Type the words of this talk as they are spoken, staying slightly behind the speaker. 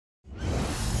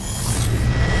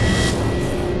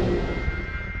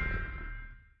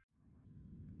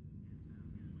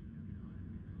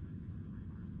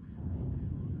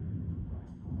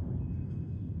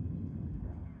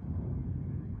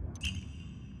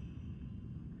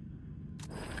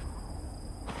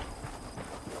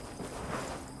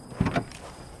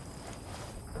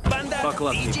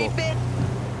Buckle up, people.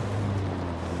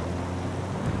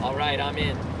 All right, I'm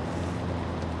in.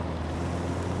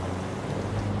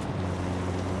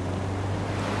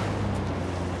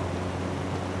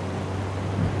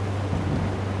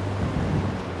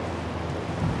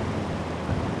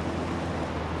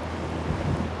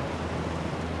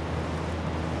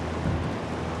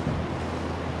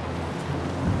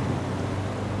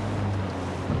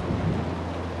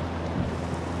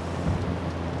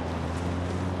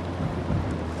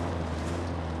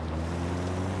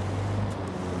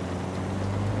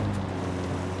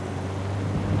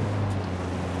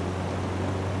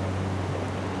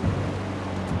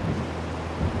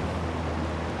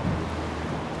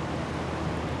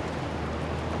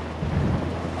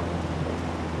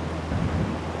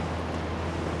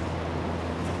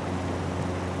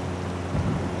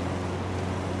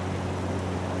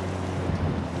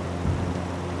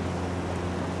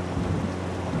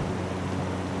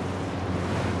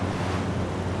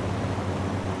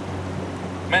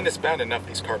 Man, it's bad enough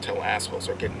these cartel assholes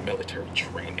are getting military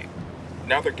training.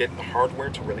 Now they're getting the hardware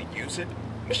to really use it.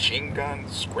 Machine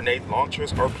guns, grenade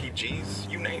launchers,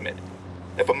 RPGs, you name it.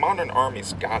 If a modern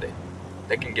army's got it,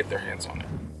 they can get their hands on it.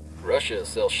 Russia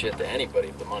sells shit to anybody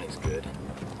if the money's good.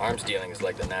 Arms dealing is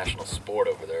like the national sport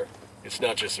over there. It's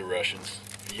not just the Russians.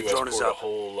 The U.S. poured a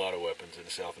whole lot of weapons into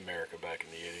South America back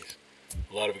in the 80s.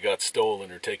 A lot of it got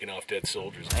stolen or taken off dead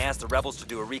soldiers. I asked the rebels to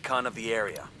do a recon of the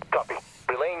area. Copy.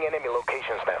 Relaying enemy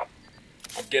locations now.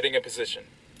 I'm getting a position.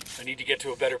 I need to get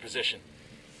to a better position.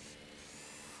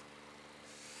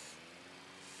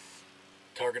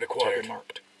 Target acquired. Target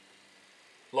marked.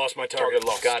 Lost my target. Target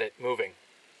lost. Got it. Moving.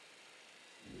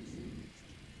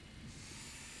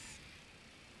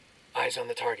 Eyes on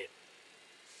the target.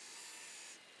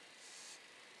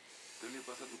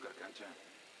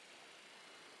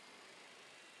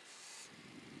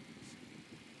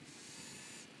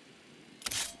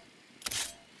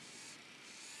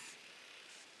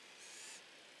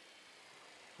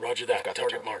 Roger that. Got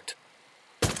target marked.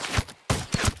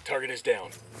 Target is down.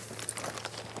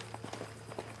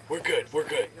 We're good. We're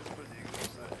good.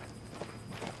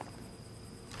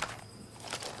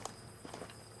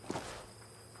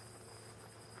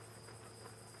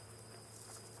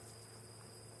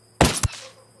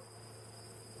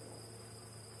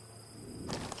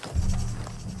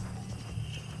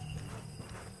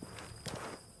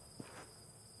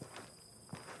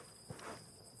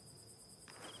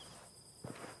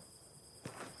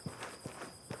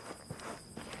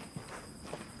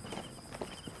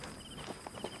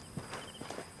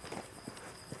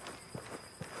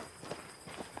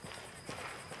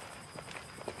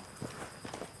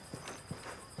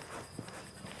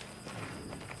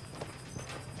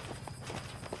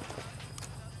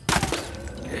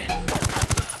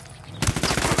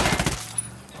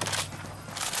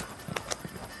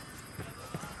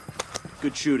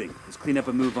 Good shooting. Let's clean up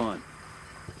and move on.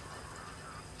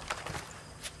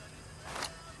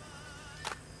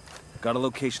 Got a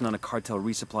location on a cartel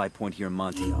resupply point here in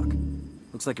Montuyoc.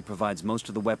 Looks like it provides most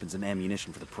of the weapons and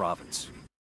ammunition for the province.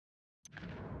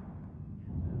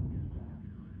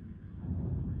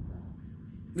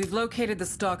 We've located the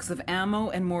stocks of ammo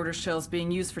and mortar shells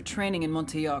being used for training in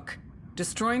Montuyoc.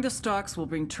 Destroying the stocks will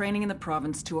bring training in the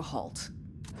province to a halt.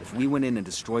 If we went in and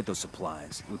destroyed those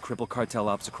supplies, it would cripple cartel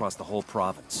ops across the whole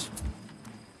province.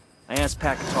 I asked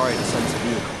Pakatari to send us a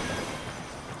vehicle.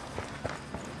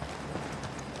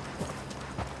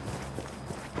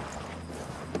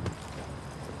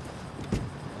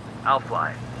 I'll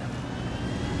fly.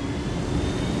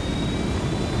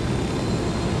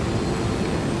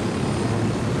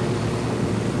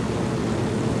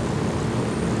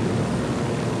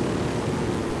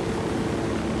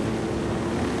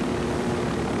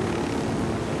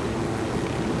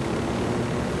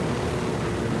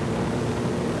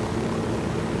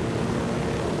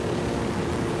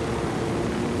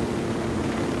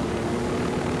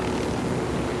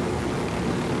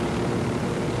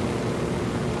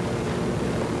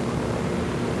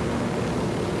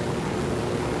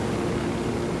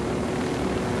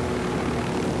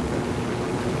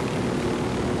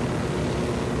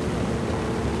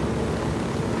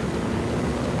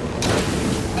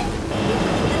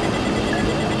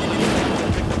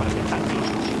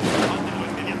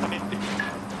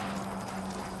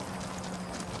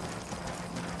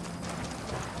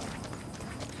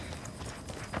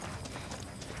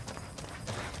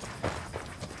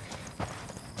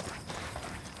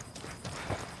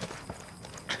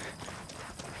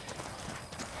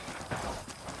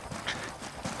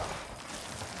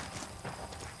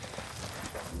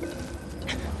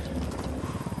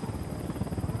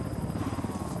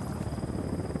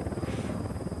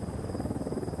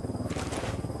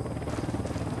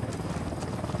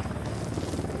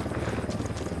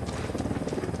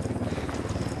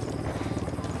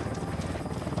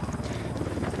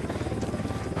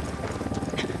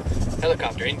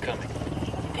 Helicopter incoming.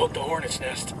 Poke the hornet's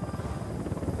nest.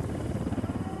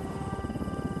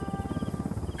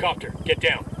 Copter, get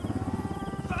down.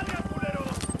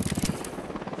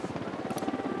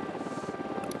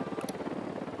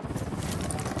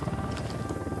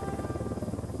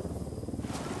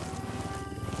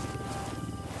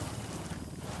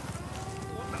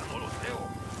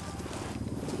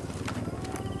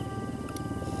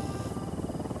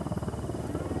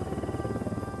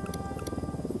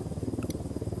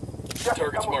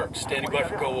 Target's marked. Standing by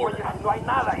for go order.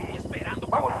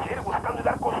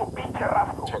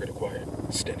 Target acquired.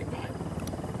 Standing by.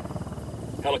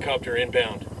 Helicopter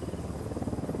inbound.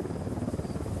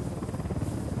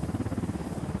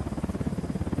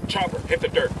 Chopper, hit the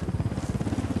dirt.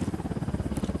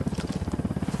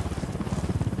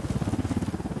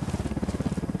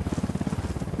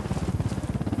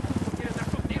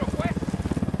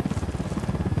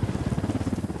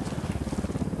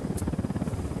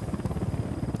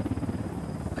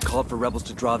 Call for rebels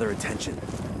to draw their attention.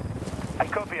 I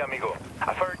copy, amigo.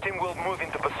 A fire team will move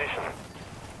into position.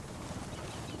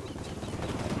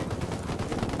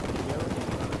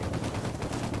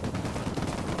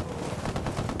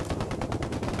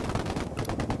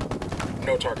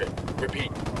 No target.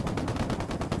 Repeat.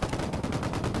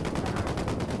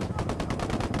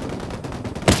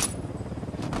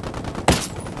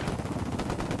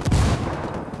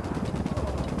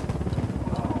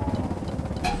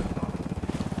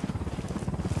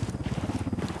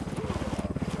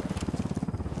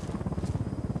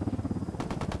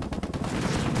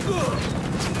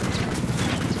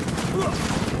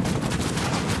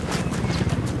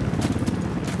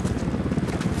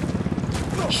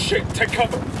 Shit, take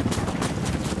cover!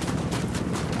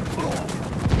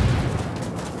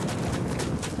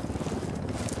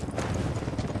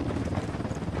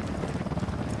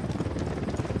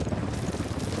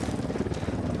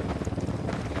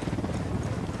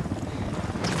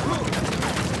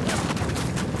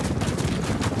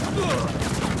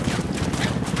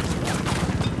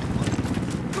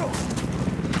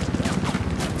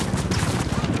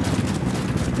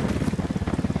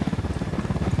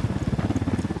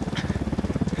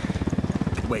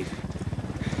 Wait.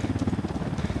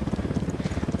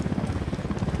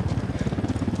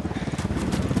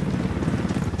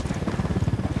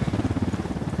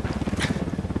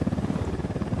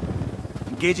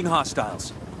 Engaging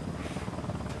hostiles.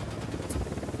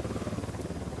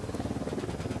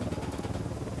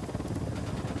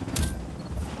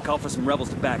 Call for some rebels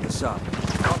to back us up.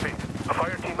 Copy. A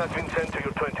fire team has been sent to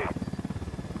your 20.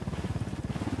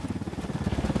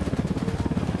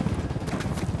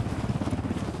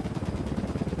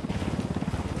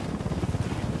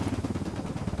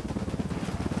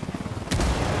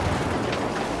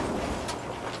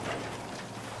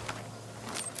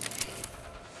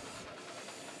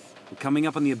 Coming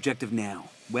up on the objective now.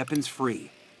 Weapons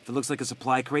free. If it looks like a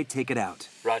supply crate, take it out.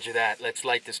 Roger that. Let's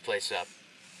light this place up.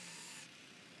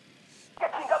 ¿Qué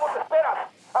chingados esperas?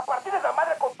 A partir de la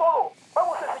madre con todo.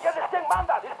 Vamos a enseñarles quién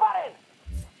manda. ¡Disparen!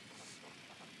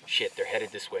 Shit, they're headed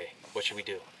this way. What should we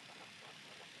do?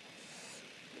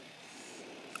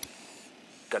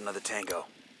 Got another tango.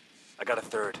 I got a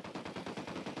third.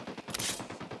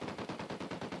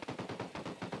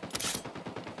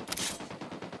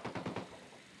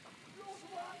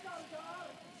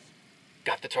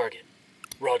 Got the target.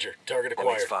 Roger. Target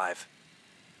acquired. MX-5.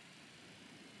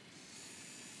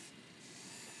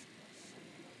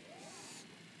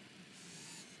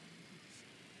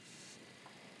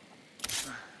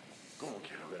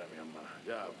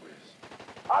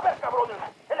 A ver, cabrones.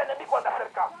 El enemigo anda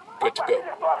cerca. Good to go. A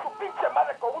partirles toda su pinche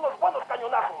madre con unos buenos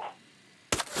cañonazos.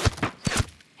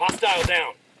 Hostile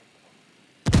down.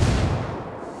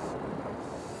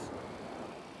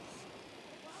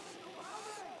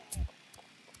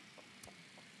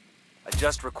 I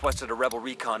just requested a rebel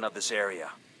recon of this area.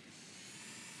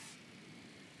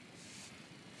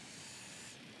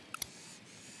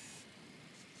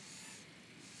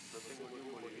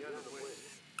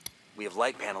 We have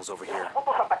light panels over here. Los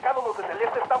putos atacándonos desde el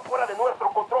este están fuera de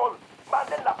nuestro control.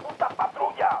 ¡Manden la puta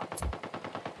patrulla!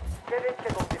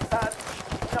 Quédense donde están.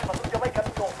 Una patrulla va en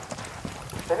camino.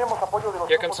 Tenemos apoyo de los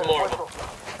Here grupos comes de some more. refuerzo.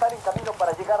 Están en camino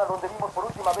para llegar a donde vimos por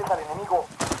última vez al enemigo.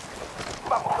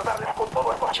 Vamos a darles con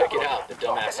todo esto. Check it out. The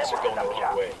dumbasses are going the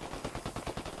wrong way.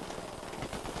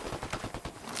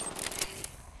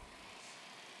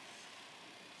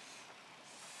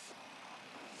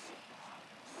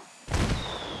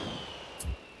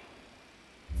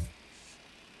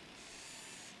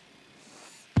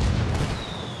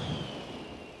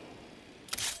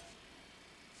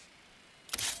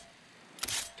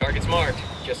 Target's marked.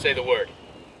 Just say the word.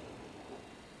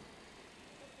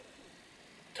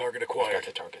 Target acquired. Got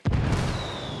the target.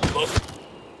 Look.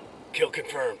 Kill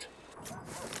confirmed.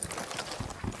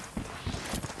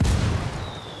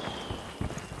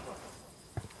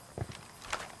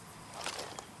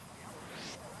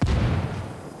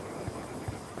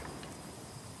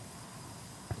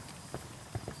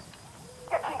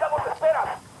 ¿Qué chingados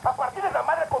esperas? A partir de la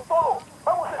madre con todo.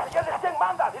 Vamos a enseñarles quién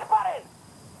manda. ¡Disparen!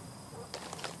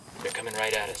 They're coming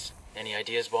right at us. Any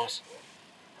ideas, boss?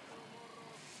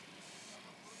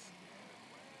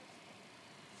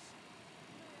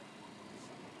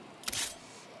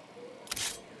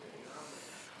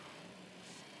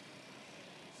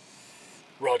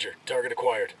 Roger. Target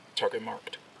acquired. Target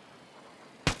marked.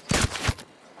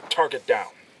 Target down.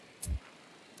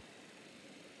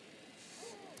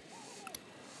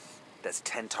 That's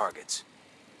 10 targets.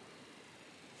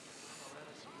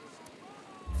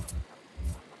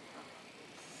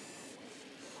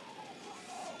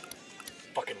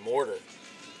 Fucking mortar.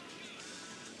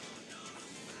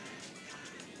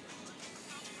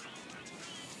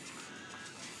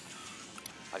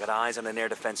 I got eyes on an air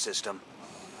defense system.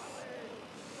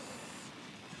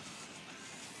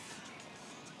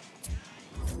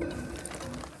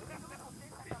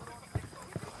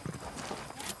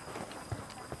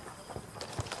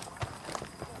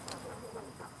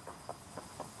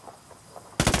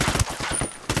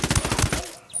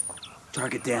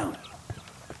 Target down.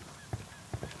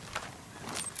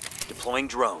 Deploying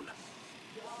drone.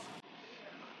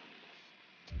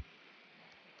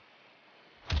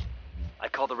 I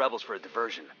called the rebels for a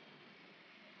diversion.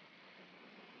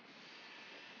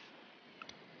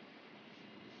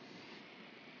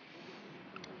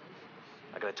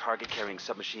 I got a target carrying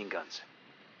submachine guns.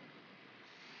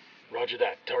 Roger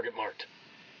that. Target marked.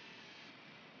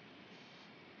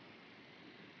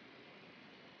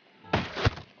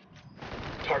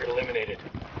 Target eliminated.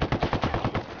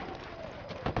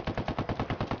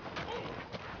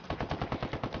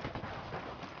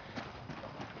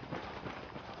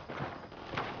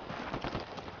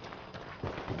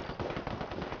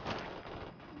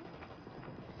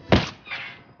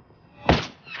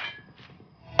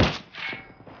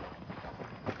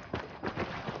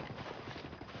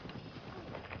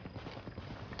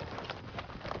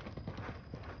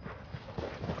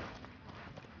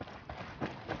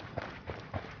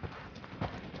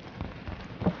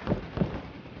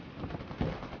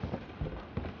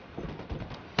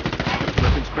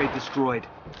 Crate destroyed.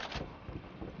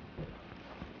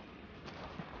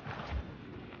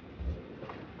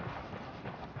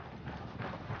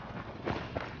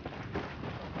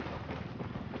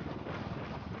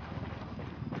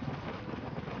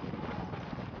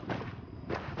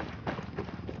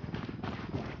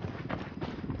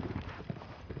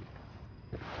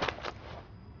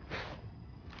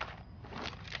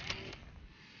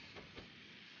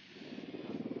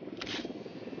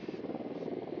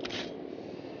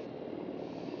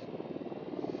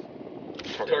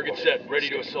 Target set. Ready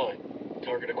to assault.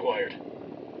 Target acquired.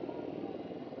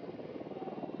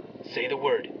 Say the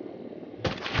word.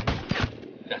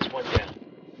 That's one down.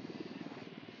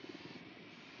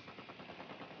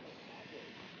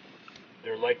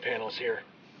 There are light panels here.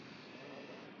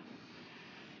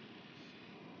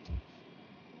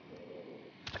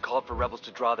 I called for rebels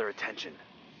to draw their attention.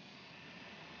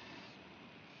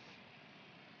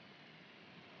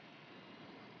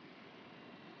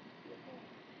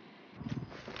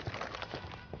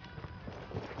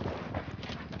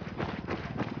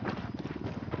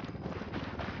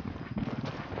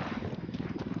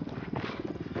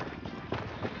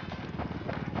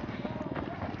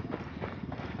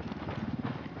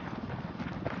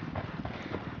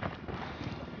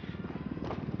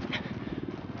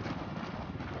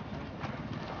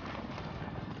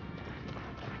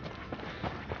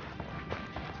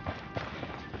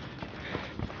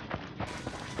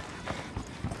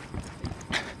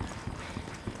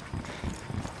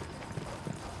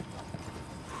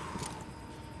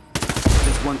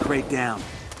 One crate down.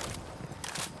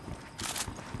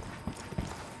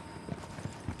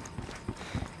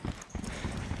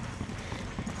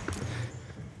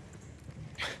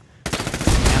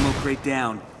 Ammo crate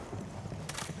down.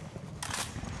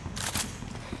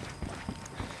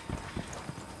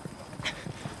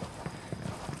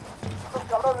 Los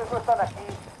cabrones no están aquí.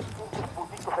 Pinches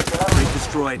putitos se quedaron. Crate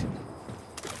destroyed.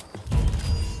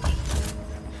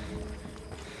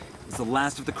 It's the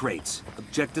last of the crates.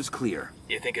 Objectives clear.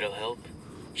 You think it'll help?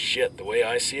 Shit, the way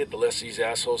I see it, the less these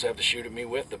assholes have to shoot at me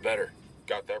with, the better.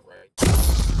 Got that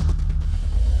right.